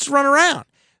he wants to run around.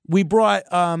 We brought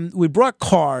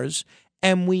cars.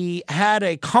 And we had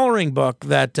a coloring book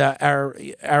that our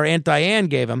Aunt Diane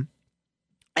gave him.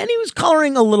 And he was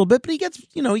coloring a little bit, but he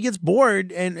gets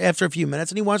bored and after a few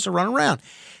minutes and he wants to run around.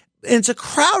 And it's a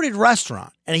crowded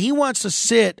restaurant. And he wants to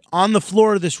sit on the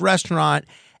floor of this restaurant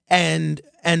and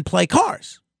play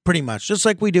cars, pretty much, just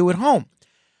like we do at home.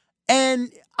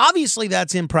 And obviously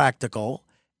that's impractical.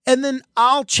 And then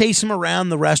I'll chase him around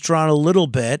the restaurant a little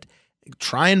bit,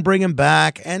 try and bring him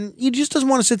back, and he just doesn't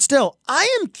want to sit still.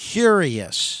 I am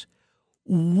curious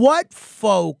what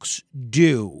folks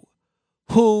do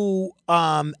who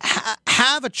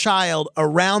have a child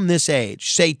around this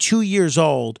age, say 2 years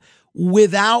old,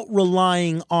 without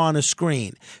relying on a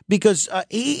screen. Because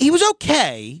he was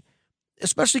okay,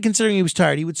 especially considering he was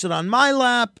tired. He would sit on my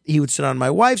lap. He would sit on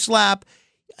my wife's lap.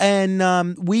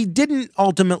 And we didn't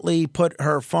ultimately put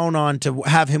her phone on to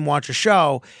have him watch a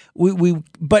show.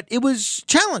 But it was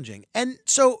challenging. And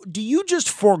so do you just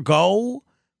forego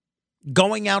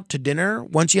going out to dinner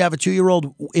once you have a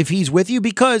 2-year-old if he's with you?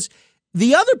 Because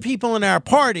the other people in our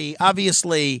party,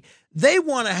 obviously, they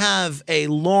want to have a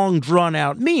long,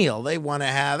 drawn-out meal. They want to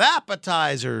have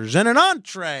appetizers and an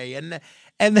entree. And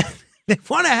then they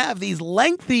want to have these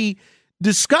lengthy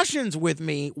discussions with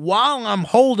me while I'm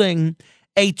holding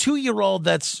a 2-year-old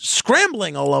that's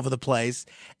scrambling all over the place,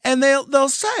 and they'll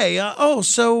say,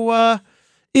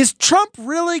 is Trump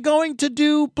really going to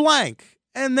do blank?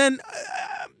 And then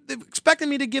they're expecting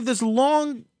me to give this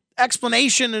long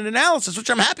explanation and analysis, which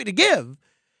I'm happy to give,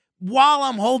 while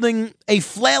I'm holding a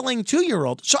flailing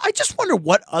 2-year-old. So I just wonder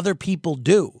what other people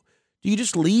do. Do you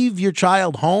just leave your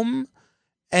child home?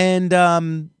 And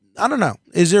I don't know.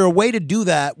 Is there a way to do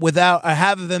that without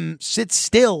having them sit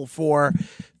still for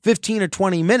 15 or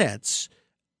 20 minutes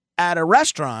at a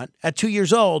restaurant at 2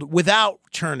 years old without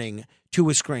turning to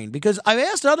a screen? Because I've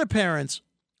asked other parents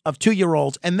of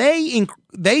 2-year-olds, and they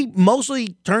mostly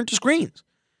turn to screens.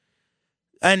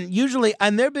 And usually,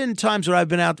 and there have been times where I've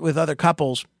been out with other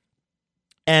couples,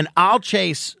 and I'll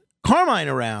chase Carmine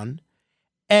around,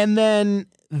 and then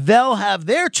they'll have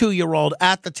their 2-year-old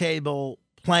at the table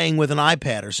playing with an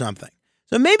iPad or something.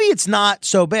 So maybe it's not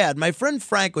so bad. My friend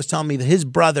Frank was telling me that his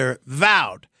brother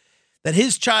vowed that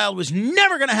his child was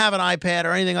never going to have an iPad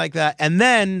or anything like that. And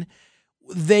then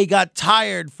they got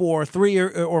tired for 3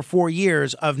 or 4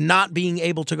 years of not being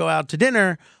able to go out to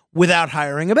dinner without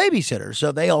hiring a babysitter.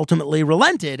 So they ultimately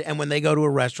relented. And when they go to a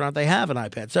restaurant, they have an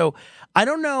iPad. So I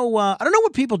don't know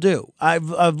what people do.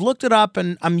 I've looked it up,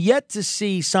 and I'm yet to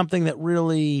see something that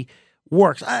really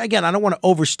works. Again, I don't want to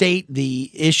overstate the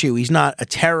issue. He's not a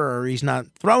terror. He's not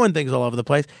throwing things all over the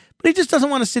place. But he just doesn't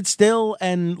want to sit still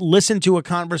and listen to a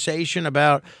conversation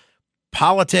about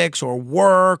politics or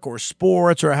work or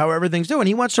sports or how everything's doing.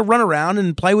 He wants to run around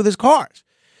and play with his cars.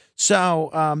 So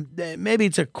maybe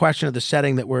it's a question of the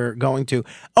setting that we're going to.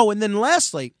 Oh, and then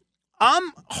lastly,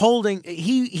 I'm holding –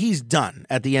 he's done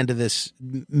at the end of this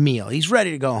meal. He's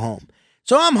ready to go home.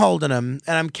 So I'm holding him,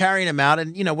 and I'm carrying him out.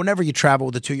 And, whenever you travel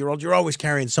with a 2-year-old, you're always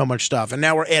carrying so much stuff. And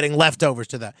now we're adding leftovers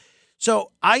to that.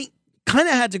 So I kind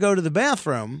of had to go to the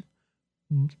bathroom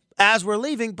as we're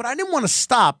leaving, but I didn't want to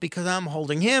stop because I'm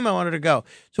holding him. I wanted to go.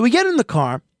 So we get in the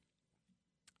car,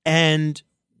 and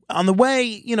on the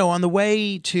way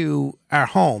to our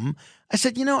home, I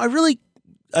said,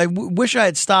 wish I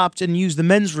had stopped and used the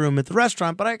men's room at the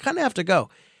restaurant, but I kind of have to go.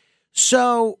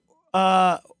 So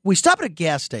we stop at a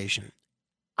gas station.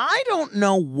 I don't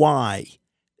know why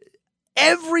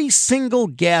every single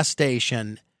gas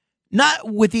station,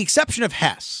 not with the exception of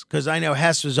Hess, because I know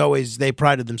Hess was always, they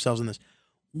prided themselves on this,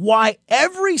 why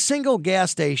every single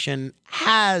gas station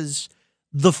has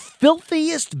the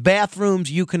filthiest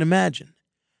bathrooms you can imagine.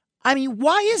 I mean,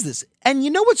 why is this? And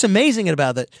you know what's amazing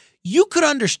about that? You could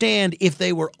understand if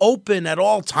they were open at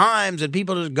all times and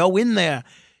people just go in there.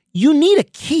 You need a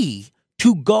key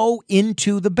to go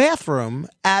into the bathroom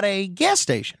at a gas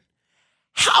station.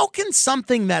 How can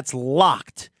something that's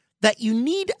locked, that you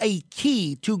need a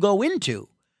key to go into,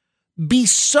 be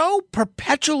so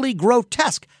perpetually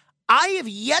grotesque? I have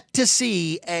yet to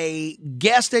see a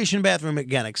gas station bathroom,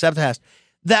 again, except Hess,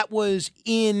 that was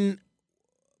in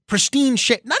pristine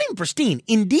shape. Not even pristine,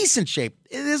 in decent shape.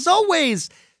 There's always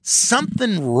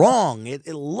something wrong. It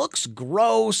looks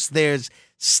gross. There's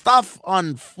stuff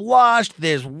unflushed.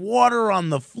 There's water on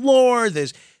the floor.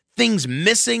 There's things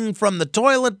missing from the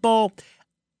toilet bowl.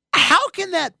 How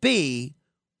can that be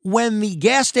when the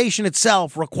gas station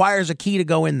itself requires a key to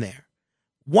go in there?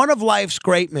 One of life's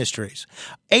great mysteries.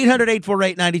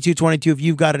 800-848-9222 if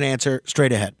you've got an answer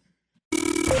straight ahead.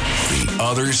 The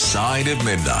Other Side of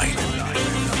Midnight.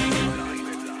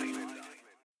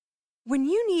 When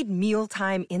you need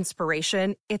mealtime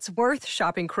inspiration, it's worth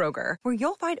shopping Kroger, where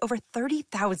you'll find over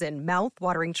 30,000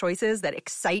 mouth-watering choices that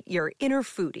excite your inner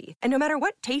foodie. And no matter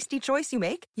what tasty choice you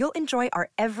make, you'll enjoy our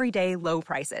everyday low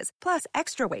prices, plus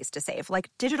extra ways to save,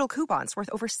 like digital coupons worth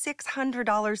over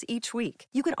 $600 each week.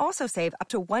 You can also save up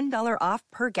to $1 off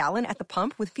per gallon at the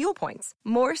pump with fuel points.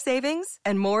 More savings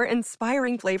and more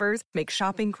inspiring flavors make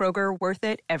shopping Kroger worth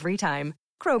it every time.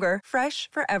 Kroger, fresh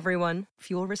for everyone.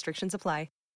 Fuel restrictions apply.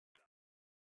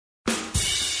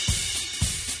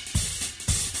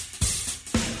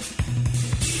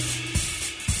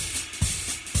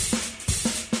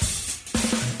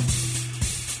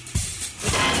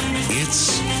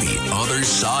 It's The Other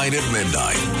Side of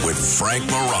Midnight with Frank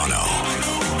Morano.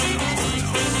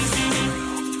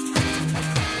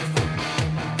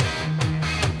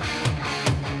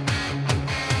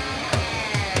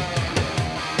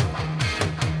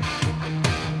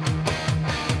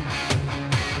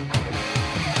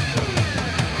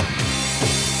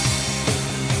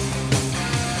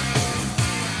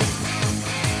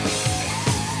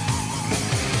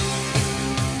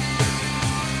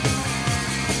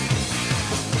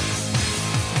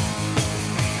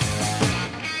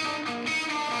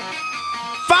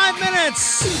 5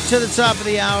 minutes to the top of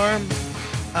the hour.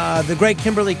 The great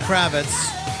Kimberly Kravitz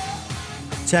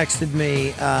texted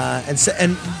me and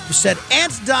said,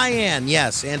 Aunt Diane.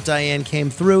 Yes, Aunt Diane came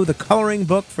through, the coloring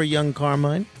book for young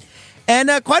Carmine. And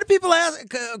quite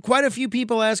a few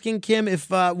people asking Kim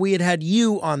if we had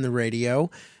you on the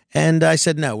radio. And I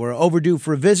said, no, we're overdue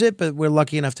for a visit, but we're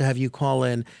lucky enough to have you call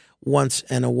in once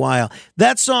in a while.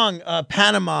 That song,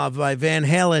 Panama by Van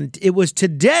Halen, it was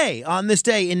today, on this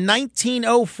day in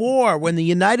 1904, when the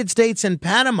United States and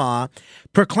Panama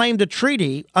proclaimed a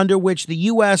treaty under which the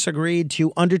U.S. agreed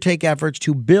to undertake efforts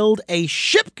to build a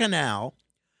ship canal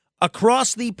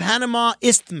across the Panama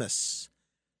Isthmus.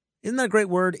 Isn't that a great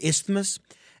word, isthmus?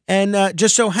 And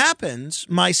just so happens,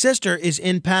 my sister is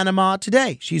in Panama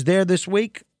today. She's there this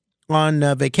week on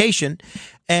vacation,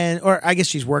 or I guess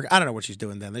she's working. I don't know what she's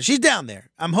doing down there. She's down there.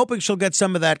 I'm hoping she'll get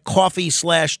some of that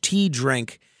coffee/tea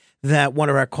drink that one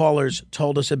of our callers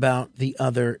told us about the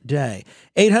other day.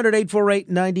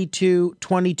 800-848-9222,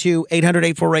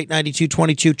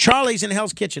 800-848-9222. Charlie's in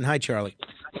Hell's Kitchen. Hi, Charlie.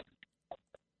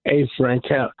 Hey, Frank.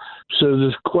 So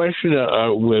this question I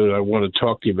want to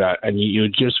talk to you about, and you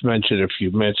just mentioned a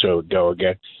few minutes ago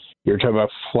again, you were talking about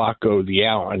Flacco the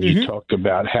Owl, and you talked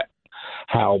about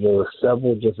how there were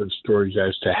several different stories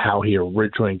as to how he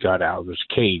originally got out of his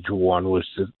cage. One was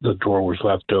that the door was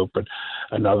left open.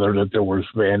 Another that there was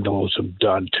vandalism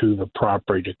done to the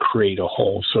property to create a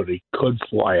hole so that he could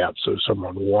fly out. So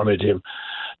someone wanted him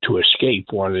to escape.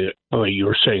 You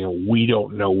were saying we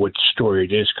don't know which story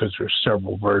it is because there's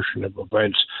several versions of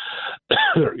events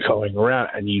that are going around.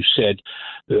 And you said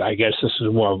that I guess this is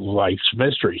one of life's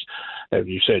mysteries. And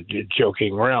you said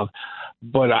joking around.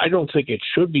 But I don't think it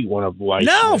should be one of life's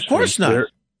mysteries. No, of course not.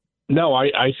 No,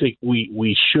 I think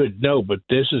we should know, but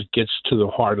this gets to the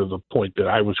heart of the point that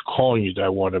I was calling you that I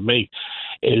want to make,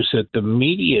 is that the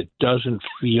media doesn't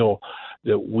feel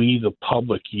that we, the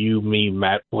public, you, me,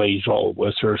 Matt, Blaze, all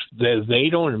listeners, they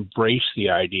don't embrace the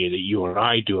idea that you and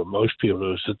I do, and most people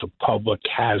do, is that the public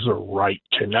has a right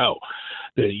to know.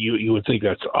 You would think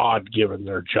that's odd given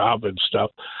their job and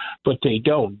stuff, but they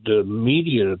don't. The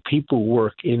media, the people who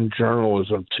work in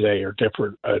journalism today are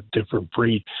a different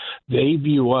breed. They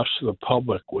view us, the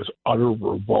public, with utter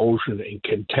revulsion and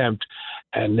contempt,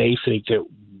 and they think that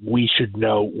we should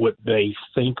know what they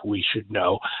think we should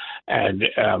know, and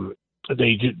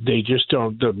they just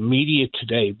don't. The media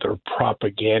today, they're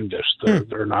propagandists.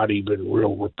 They're not even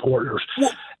real reporters,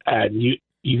 and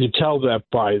you can tell that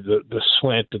by the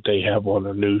slant that they have on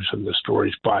the news and the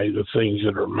stories, by the things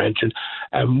that are mentioned,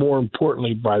 and more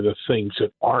importantly, by the things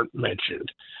that aren't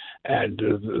mentioned. And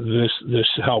this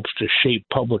helps to shape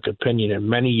public opinion. And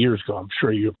many years ago, I'm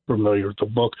sure you're familiar with the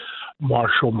book,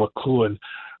 Marshall McLuhan,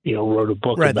 wrote a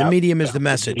book right, about... The Medium is the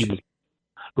Message.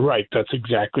 Right, that's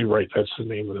exactly right. That's the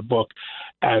name of the book.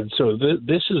 And so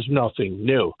this is nothing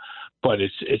new, but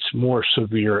it's more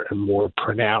severe and more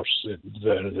pronounced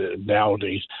than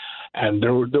nowadays. And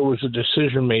there was a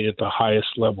decision made at the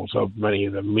highest levels of many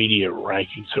of the media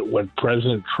rankings that when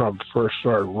President Trump first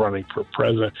started running for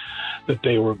president, that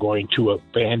they were going to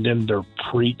abandon their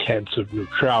pretense of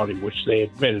neutrality, which they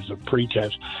admit is a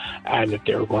pretense, and that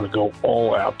they were going to go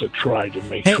all out to try to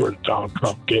make sure that Donald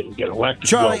Trump get elected.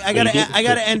 Charlie, well, I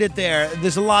gotta end it there.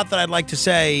 There's a lot that I'd like to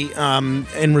say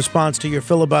in response to your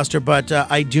filibuster, but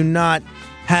I do not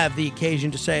have the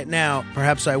occasion to say it now.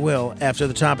 Perhaps I will after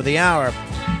the top of the hour.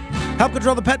 Help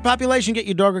control the pet population. Get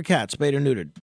your dog or cat spayed or neutered.